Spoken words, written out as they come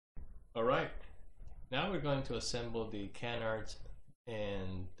Alright, now we're going to assemble the canards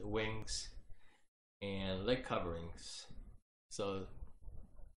and the wings and leg coverings. So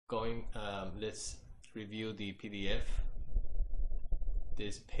let's review the PDF.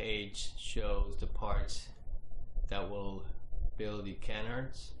 This page shows the parts that will build the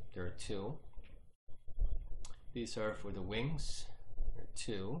canards. There are two. These are for the wings. There are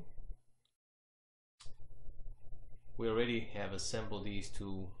two. We already have assembled these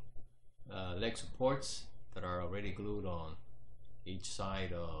two leg supports that are already glued on each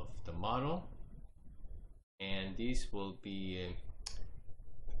side of the model, and these will be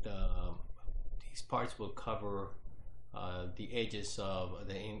these parts will cover the edges of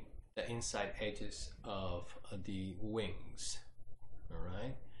the inside edges of the wings. All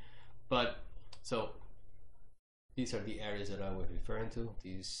right, but so these are the areas that I was referring to.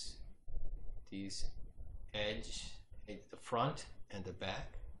 These edge, the front and the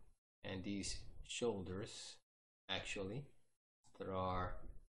back, and these shoulders. Actually, there are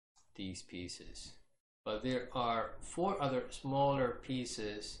these pieces, but there are four other smaller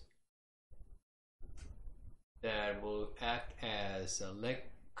pieces that will act as leg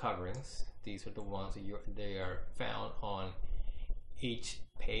coverings. These are the ones that they are found on each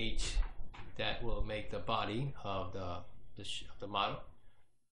page that will make the body of the model.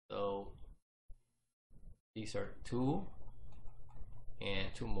 So these are two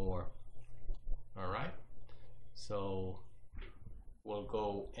and two more. All right, so we'll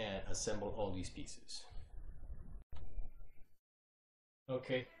go and assemble all these pieces.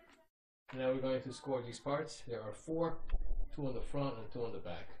 Okay, now we're going to score these parts. There are four, two on the front and two on the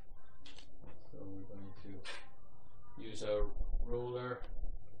back. So we're going to use a ruler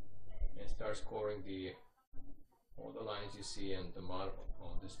and start scoring all the lines you see in the model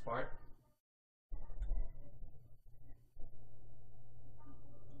on this part.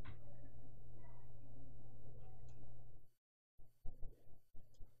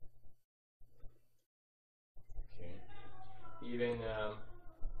 Okay, even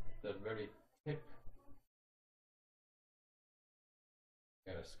the very tip,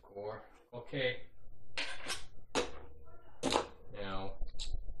 got a score. Okay, now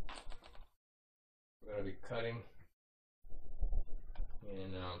we're going to be cutting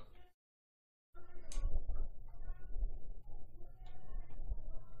and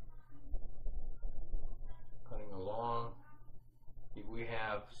cutting along. If we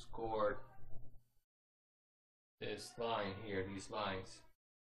have scored this line here, these lines,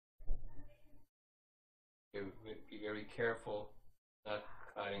 be very careful not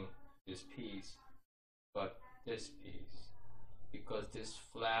cutting this piece, but this piece, because this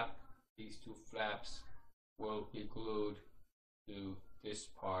flap, these two flaps will be glued to this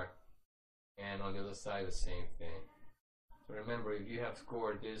part, and on the other side the same thing. So remember, if you have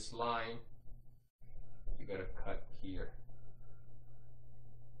scored this line, you gotta cut here.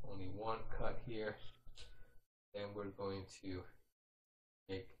 Only one cut here. Then we're going to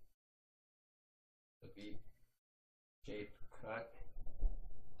make the V-shaped cut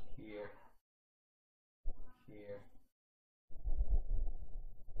here, here,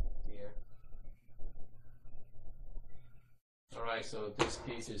 here. Alright, so this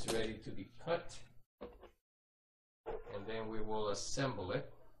piece is ready to be cut, and then we will assemble it.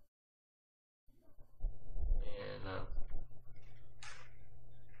 And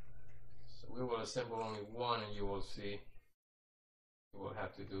so we will assemble only one, and you will see you will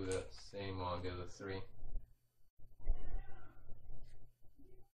have to do the same on the other three.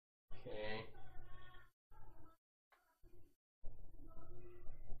 Okay.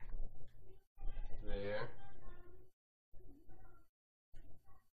 There.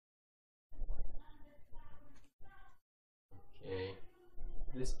 Okay.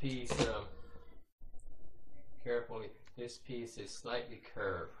 This piece, carefully, this piece is slightly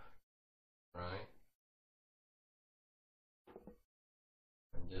curved, right?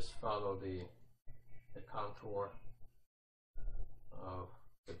 And just follow the contour of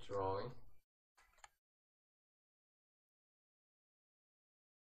the drawing.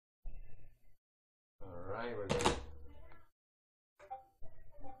 Alright, we're going to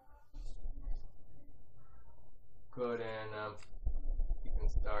good, and you can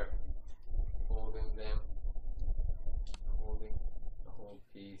start holding them, holding the whole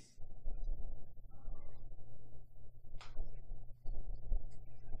piece.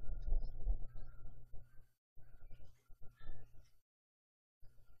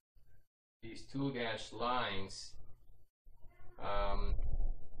 These two dashed lines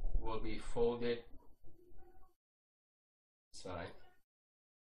will be folded side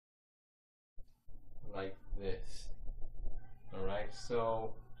like this. Alright,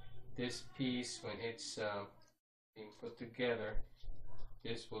 so this piece, when it's being put together,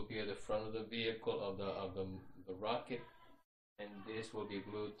 this will be at the front of the vehicle of the rocket, and this will be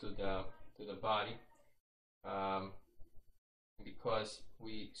glued to the body. Because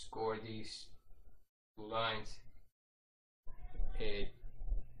we score these two lines, it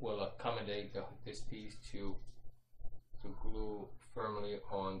will accommodate this piece to glue firmly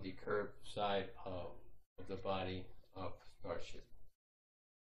on the curved side of the body of Starship.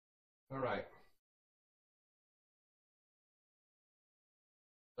 All right.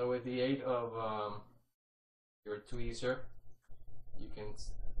 So with the aid of your tweezer, you can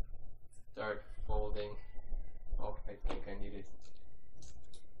start folding. Oh, I think I needed,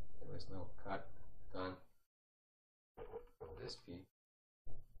 there was no cut done on this piece.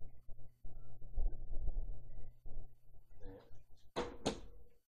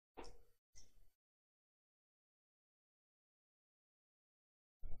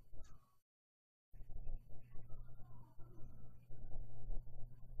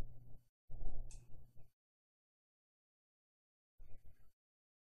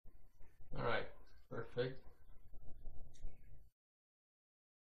 All right, perfect.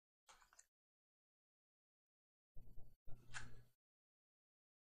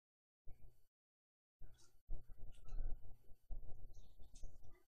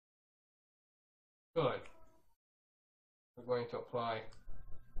 Good. We're going to apply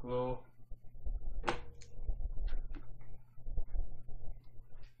glue.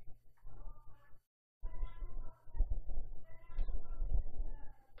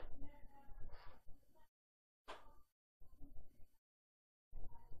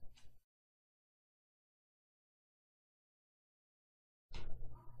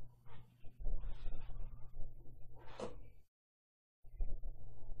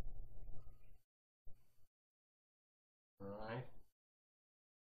 All right.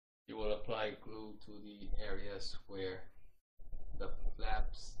 You will apply glue to the areas where the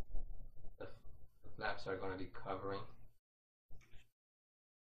flaps are going to be covering.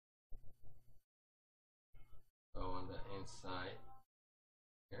 So on the inside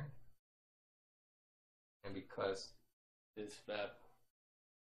here, and because this flap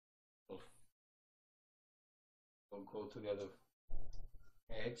will go to the other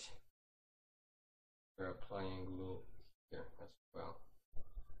edge, we're applying glue here as well.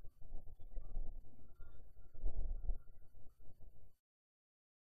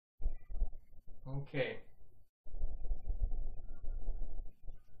 Okay,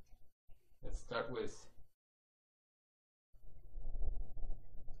 let's start with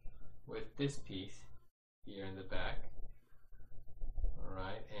this piece here in the back. All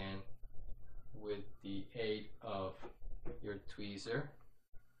right, and with the aid of your tweezer,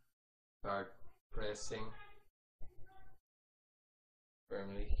 start pressing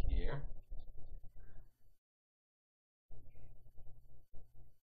firmly here.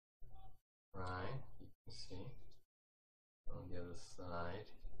 Right, you can see on the other side.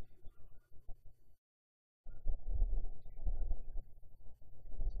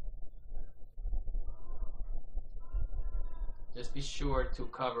 Just be sure to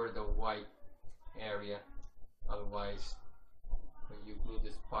cover the white area, otherwise when you glue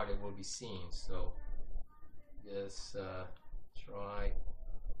this part it will be seen. So just try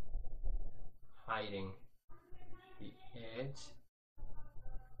hiding the edge.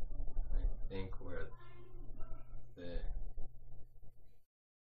 I think where the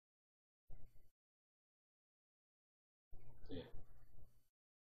good.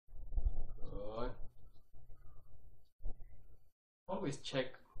 Always check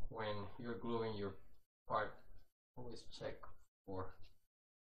when you're gluing your part. Always check for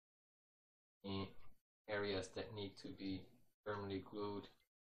any areas that need to be firmly glued,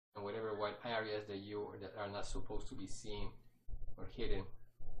 and whatever white areas that are not supposed to be seen or hidden,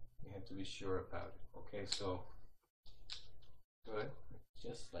 you have to be sure about it. Okay, so good,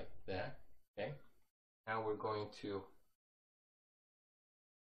 just like that. Okay, now we're going to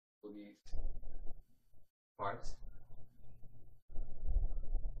do these parts.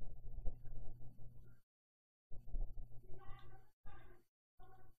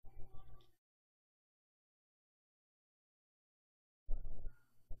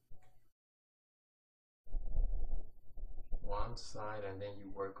 One side and then you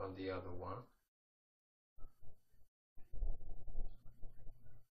work on the other one.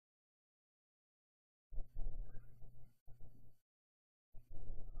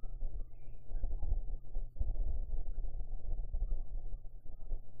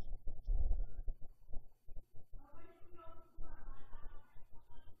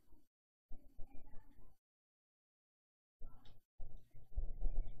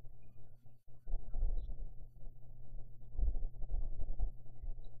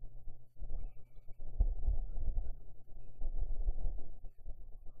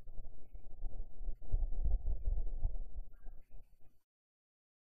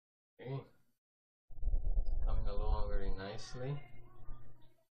 Okay, coming along very nicely.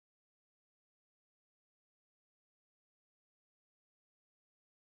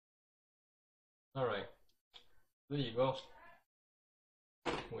 All right, there you go.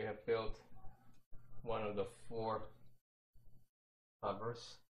 We have built one of the 4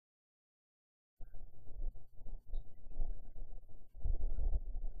 covers.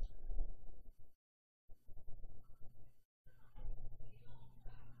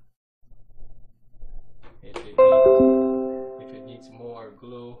 If it needs more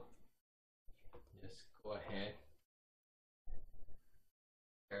glue, just go ahead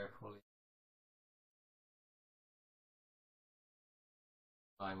carefully.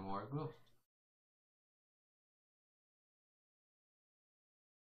 Buy more glue.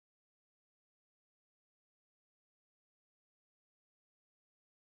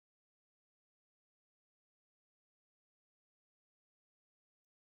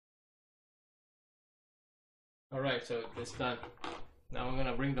 Alright, so it's done. Now I'm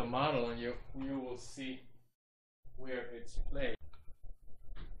gonna bring the model and you will see where it's placed.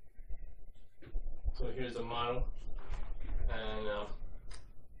 So here's the model, and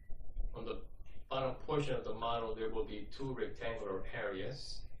on the bottom portion of the model there will be 2 rectangular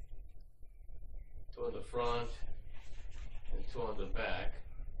areas, 2 on the front and 2 on the back,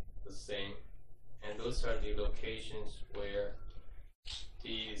 the same, and those are the locations where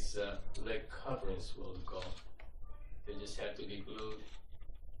these leg coverings will go. They just have to be glued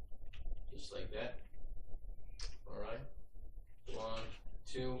just like that. Alright, 1,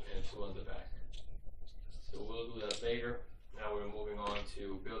 2, and 2 on the back. So we'll do that later. Now we're moving on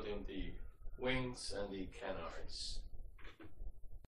to building the wings and the canards.